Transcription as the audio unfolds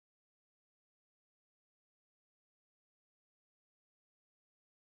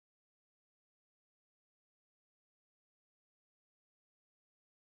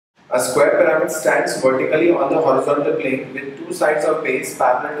A square pyramid stands vertically on the horizontal plane with two sides of base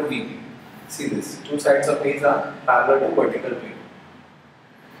parallel to VP. See this, two sides of base are parallel to vertical plane.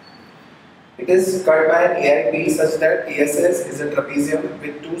 It is cut by an AIP such that TSS is a trapezium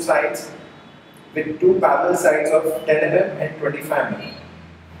with two sides, with two parallel sides of 10 mm and 25 mm.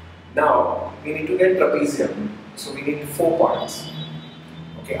 Now we need to get trapezium, so we need 4 points.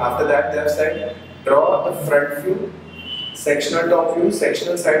 Okay, after that they have said draw the front view, sectional top view,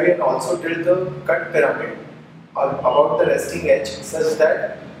 sectional side view, and also tilt the cut pyramid about the resting edge such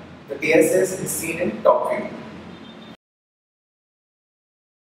that the TSS is seen in top view.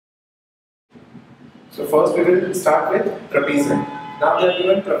 So first we will start with trapezium. Now they are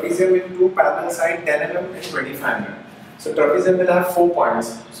given trapezium with two parallel sides 10 mm and 25 mm. So trapezium will have 4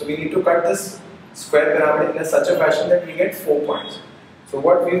 points. So we need to cut this square pyramid in such a fashion that we get 4 points. So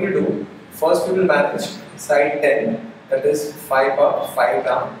what we will do, first we will manage side 10, that is 5 up, 5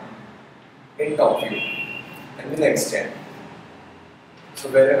 down in top view, and we'll extend. So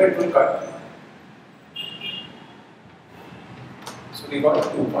wherever it will cut, so we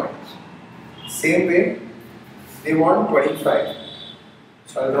got 2 points. Same way, they want 25.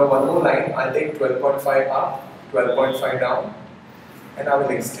 So I'll draw one more line. I'll take 12.5 up, 12.5 down, and I will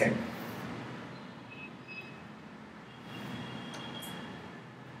extend.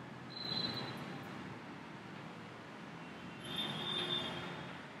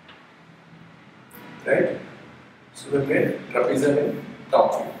 Right? So we'll get trapezium in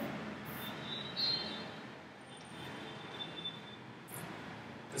top view.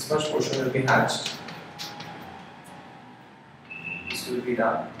 This much portion will be hatched. This will be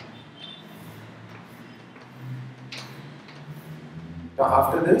done. Now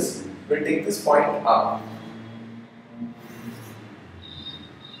after this, we'll take this point up.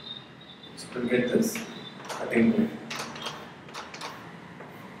 So we'll get this cutting point.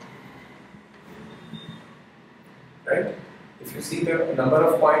 Right? If you see the number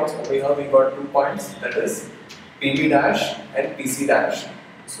of points over here, we got 2 points, that is PB dash and PC dash.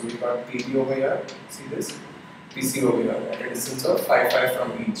 So we got PB over here, see this, PC over here at a distance of 5, 5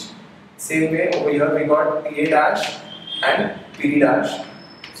 from each. Same way over here we got PA dash and PD dash.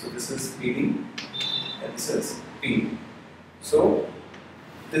 So this is PD and this is P. So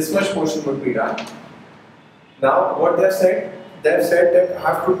this much portion would be done. Now what they have said that I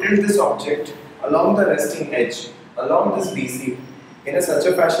have to tilt this object along the resting edge, along this BC in such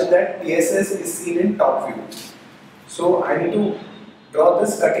a fashion that TSS is seen in top view. So I need to draw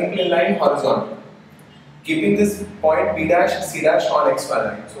this cutting plane line horizontal, keeping this point B dash C dash on XY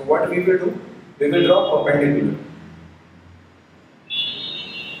line. So what we will do, we will draw perpendicular.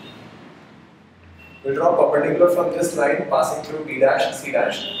 We will draw perpendicular from this line passing through B dash C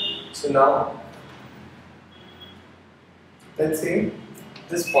dash. So now let's say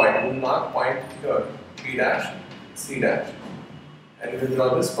this point, we will mark point here B dash C dash, and we will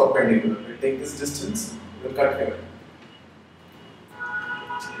draw this perpendicular. We will take this distance, we will cut here.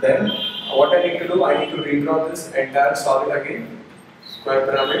 Then what I need to do, I need to redraw this entire solid again, square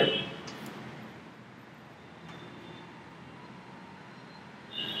pyramid.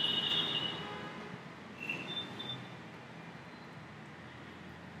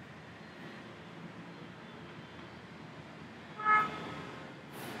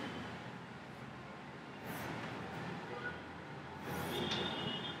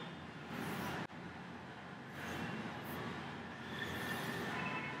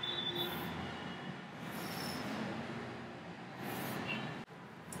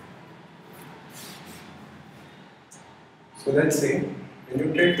 So let's say when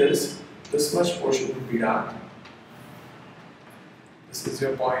you take this much portion will be done. This is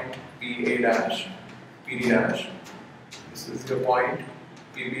your point PA dash, PD dash. This is your point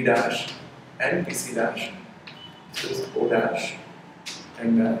PB dash and PC dash. This is O dash,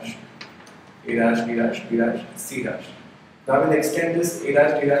 N dash, A dash, B dash, B dash, C dash. Now we'll extend this A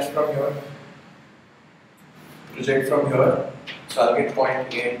dash, B dash from here. Project from here. So I'll get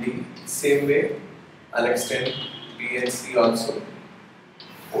point A and D. Same way, I'll extend B and C also,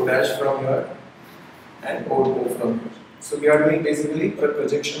 O dash from here and O from here. So we are doing basically a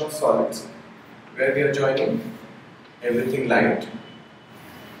projection of solids where we are joining everything light.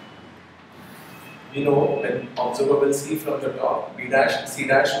 We know when observer will see from the top, B dash, C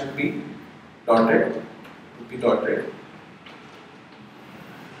dash will be dotted,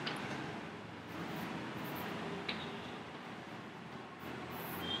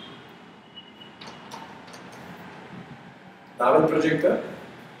 Now we'll project the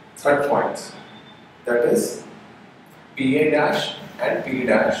third points, that is PA dash and PD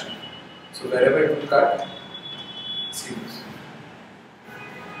dash. So wherever it will cut, see this.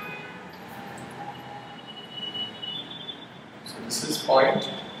 this is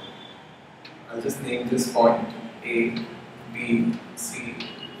point, I'll just name this point A, B, C,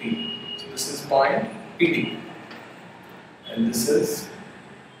 D. So this is point PD. And this is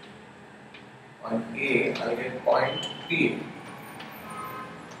on A, I'll get point PA.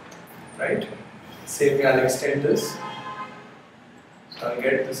 Right? Same way I'll extend this. So I'll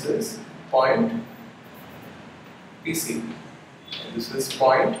get this is point PC. And this is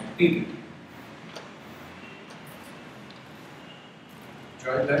point PB.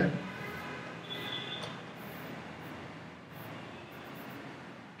 Join them.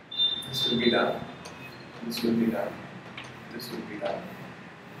 This will be done. This will be done. This will be done.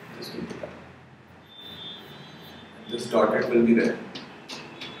 This will be done. And this dotted will be there.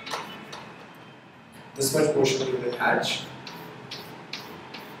 This much portion will be attached.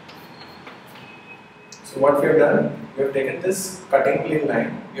 So what we have done, we have taken this cutting plane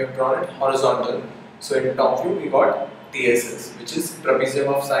line, we have drawn it horizontal. So in top view we got TSS, which is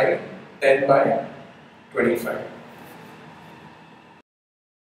trapezium of side 10 by 25.